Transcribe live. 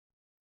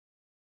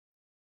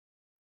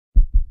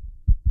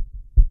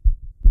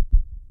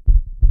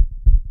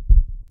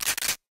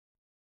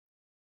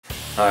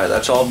Alright,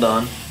 that's all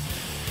done.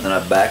 And then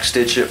I back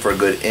stitch it for a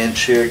good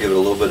inch here, give it a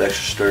little bit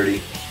extra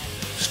sturdy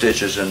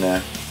stitches in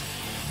there.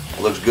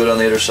 It looks good on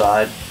the other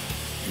side.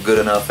 Good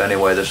enough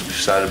anyway, this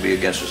side will be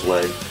against his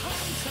leg.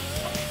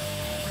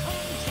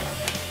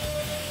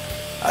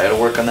 I gotta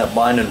work on that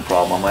binding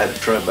problem. I might have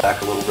to trim it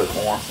back a little bit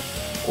more,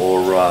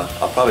 or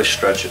I'll probably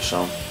stretch it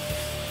some.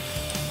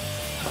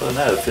 Other than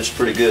that, it fits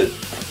pretty good.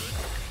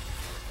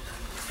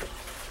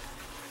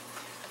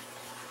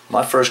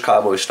 My first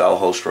cowboy style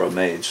holster I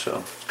made, so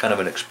it's kind of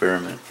an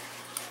experiment.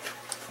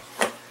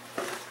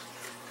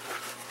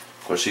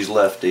 Of course, he's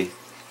lefty.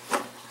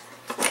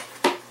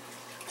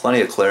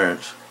 Plenty of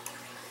clearance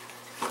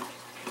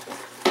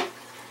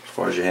as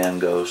far as your hand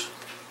goes.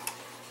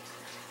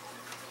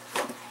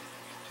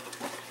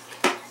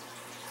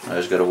 I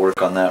just got to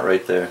work on that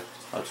right there.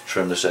 I'll have to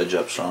trim this edge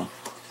up some.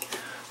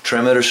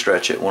 Trim it or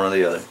stretch it, one or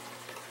the other.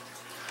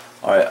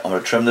 Alright, I'm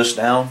going to trim this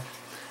down,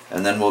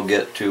 and then we'll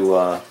get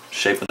to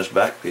shaping this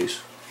back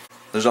piece.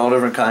 There's all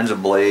different kinds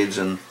of blades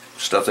and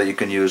stuff that you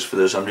can use for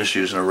this. I'm just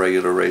using a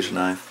regular razor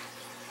knife.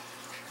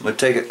 I'm going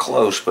to take it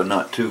close, but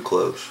not too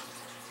close.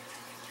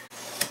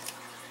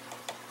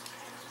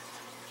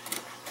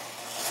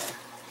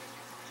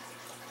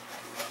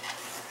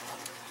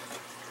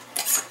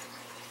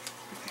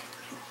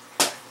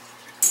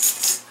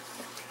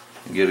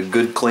 Get a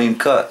good clean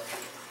cut.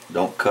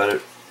 Don't cut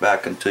it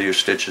back until your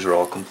stitches are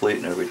all complete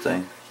and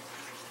everything.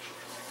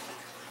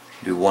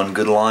 Do one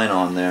good line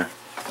on there.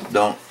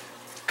 Don't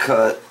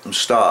cut and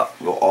stop.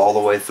 Go all the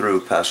way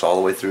through. Pass all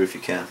the way through if you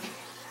can.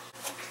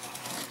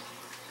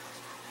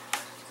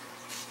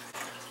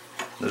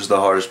 This is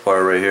the hardest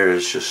part right here,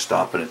 is just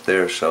stopping it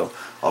there. So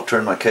I'll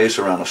turn my case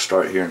around, I'll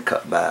start here and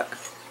cut back.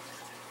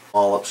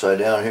 All upside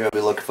down here, I'll be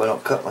lucky if I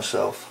don't cut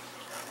myself.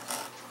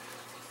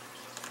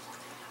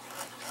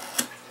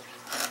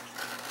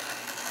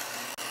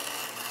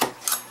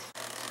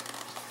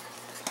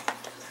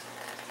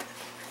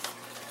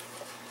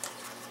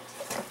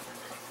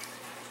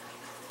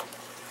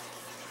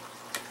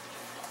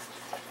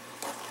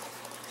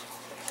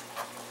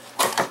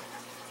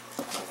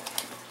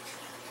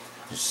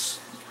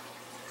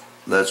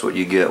 That's what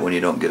you get when you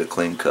don't get a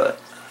clean cut.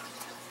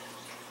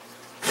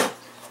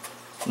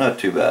 Not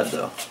too bad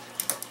though.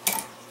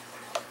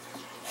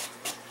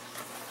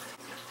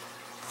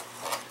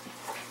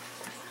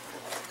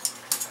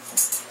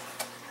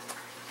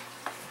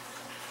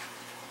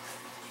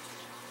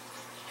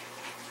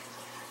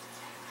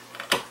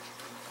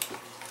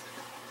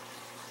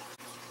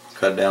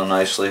 Cut down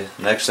nicely.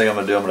 Next thing I'm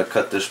going to do, I'm going to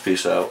cut this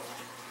piece out.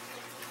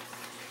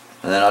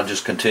 And then I'll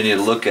just continue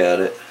to look at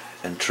it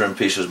and trim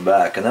pieces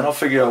back, and then I'll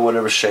figure out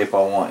whatever shape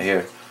I want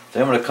here.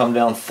 Then I'm going to come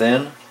down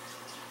thin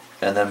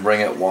and then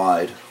bring it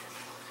wide.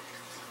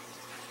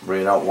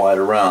 Bring it out wide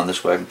around,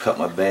 this way I can cut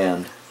my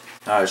band.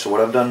 Alright, so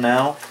what I've done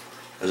now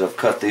is I've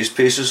cut these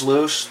pieces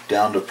loose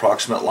down to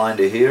approximate line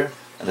to here,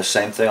 and the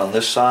same thing on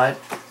this side,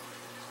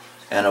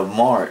 and I've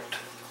marked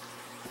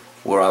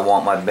where I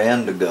want my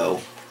band to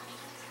go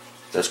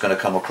that's going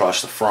to come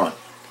across the front.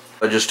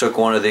 I just took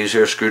one of these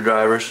here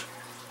screwdrivers,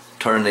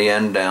 turned the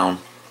end down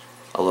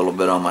a little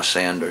bit on my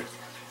sander,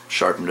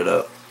 sharpened it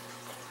up.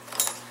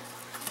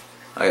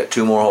 I got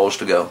 2 more holes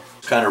to go.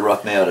 It's kind of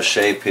roughed me out of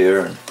shape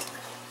here, and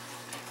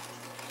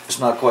it's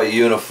not quite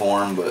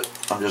uniform, but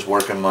I'm just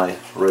working my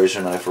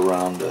razor knife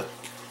around to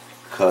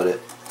cut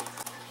it.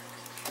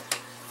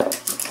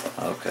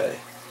 Okay.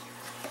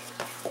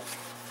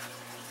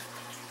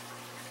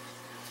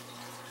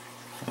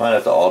 Might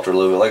have to alter a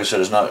little bit. Like I said,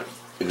 it's not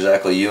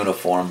exactly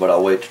uniform, but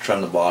I'll wait to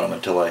trim the bottom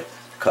until I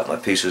cut my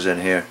pieces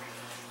in here,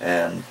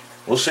 and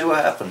we'll see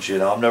what happens. You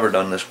know, I've never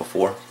done this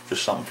before.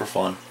 Just something for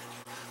fun.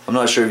 I'm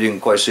not sure if you can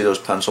quite see those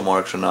pencil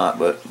marks or not,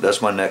 but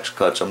that's my next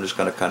cut, so I'm just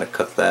going to kind of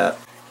cut that.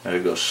 I gotta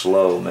go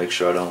slow, make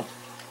sure I don't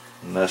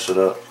mess it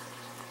up.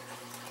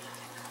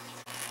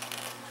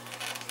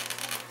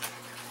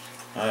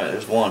 Alright,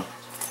 there's one.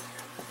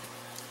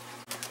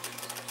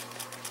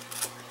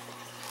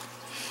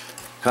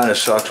 Kind of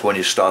sucks when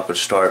you stop and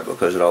start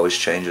because it always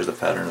changes the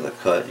pattern of the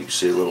cut. You can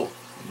see a little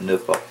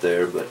nip up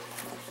there, but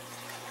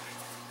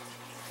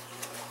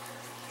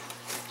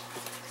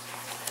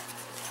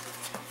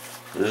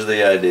this is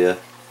the idea.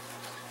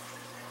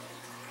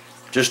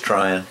 Just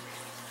trying.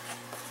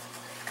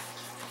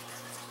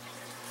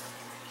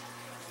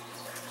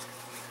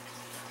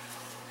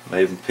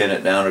 May even pin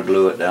it down or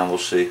glue it down, we'll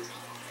see.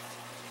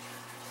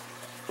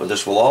 But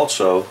this will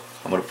also,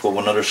 I'm going to put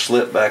another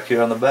slit back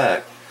here on the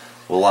back,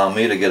 will allow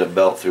me to get a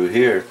belt through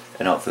here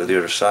and out through the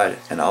other side,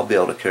 and I'll be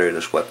able to carry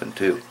this weapon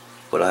too.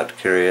 But I have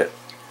to carry it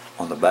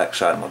on the back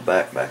side of my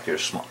back here,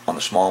 on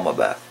the small of my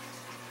back.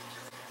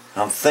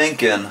 I'm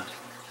thinking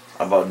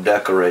about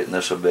decorating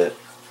this a bit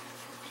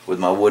with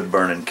my wood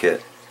burning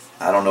kit.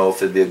 I don't know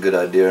if it'd be a good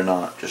idea or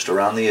not. Just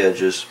around the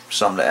edges,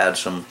 something to add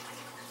some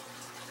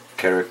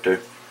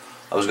character.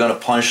 I was going to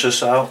punch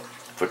this out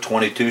for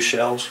 22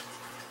 shells,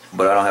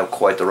 but I don't have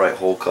quite the right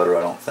hole cutter,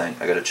 I don't think.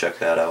 I got to check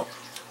that out.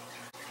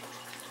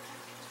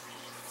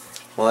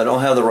 Well, I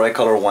don't have the right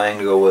color wang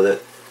to go with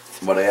it,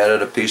 but I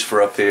added a piece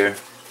for up here.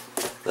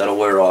 That'll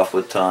wear off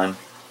with time.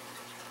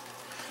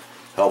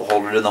 Help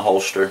hold it in the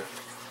holster.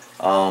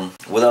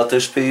 Without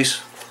this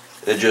piece,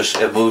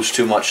 it moves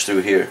too much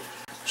through here.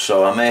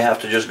 So I may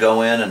have to just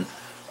go in and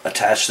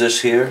attach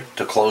this here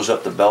to close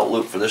up the belt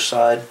loop for this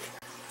side.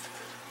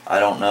 I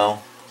don't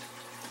know.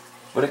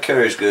 But it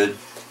carries good.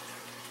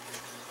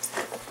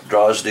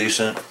 Draws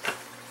decent.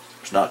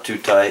 It's not too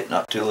tight,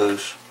 not too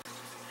loose.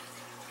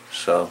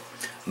 So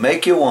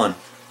make you one.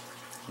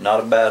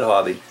 Not a bad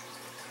hobby.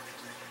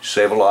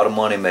 Save a lot of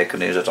money making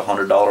these. It's a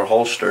 $100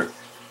 holster,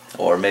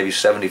 or maybe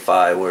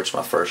 $75 where it's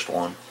my first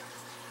one.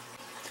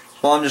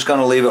 Well, I'm just going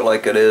to leave it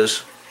like it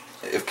is.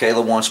 If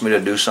Caleb wants me to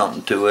do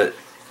something to it,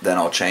 then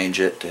I'll change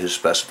it to his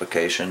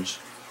specifications.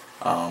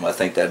 I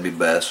think that'd be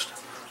best.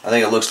 I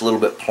think it looks a little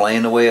bit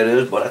plain the way it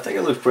is, but I think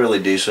it looks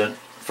pretty decent.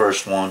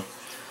 First one.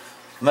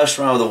 Messed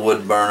around with a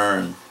wood burner,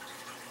 and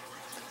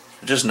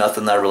just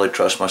nothing that I really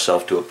trust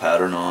myself to a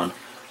pattern on.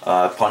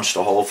 I punched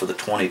a hole for the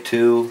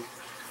 22,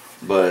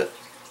 but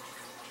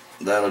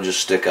that'll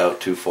just stick out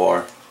too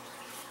far.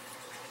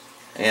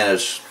 And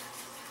it's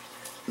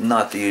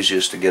not the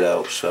easiest to get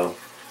out, so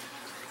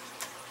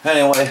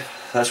anyway,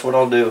 that's what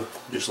I'll do.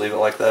 Just leave it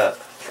like that.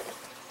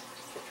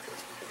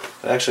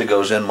 It actually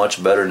goes in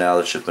much better now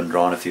that it's just been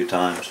drawn a few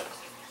times.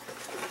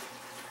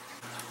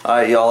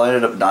 Alright, y'all, I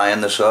ended up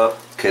dyeing this up.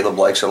 Caleb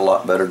likes it a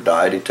lot better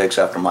dyed. He takes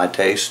after my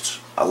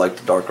tastes. I like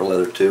the darker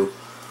leather too.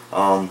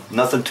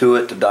 Nothing to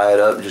it to dye it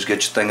up. Just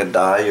get your thing of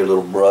dye, your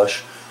little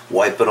brush,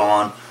 wipe it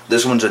on.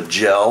 This one's a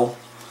gel,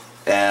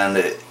 and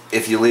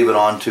if you leave it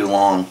on too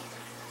long,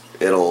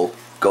 it'll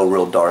go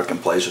real dark in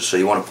places. So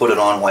you want to put it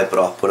on, wipe it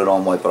off, put it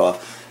on, wipe it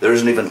off. There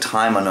isn't even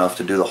time enough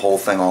to do the whole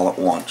thing all at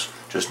once.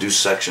 Just do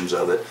sections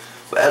of it.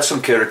 But add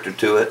some character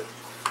to it.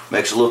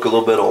 Makes it look a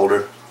little bit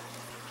older.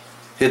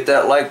 Hit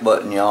that like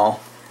button, y'all.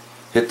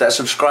 Hit that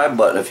subscribe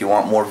button if you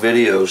want more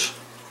videos,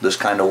 this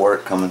kind of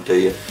work coming to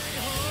you.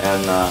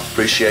 And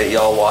appreciate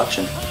y'all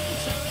watching.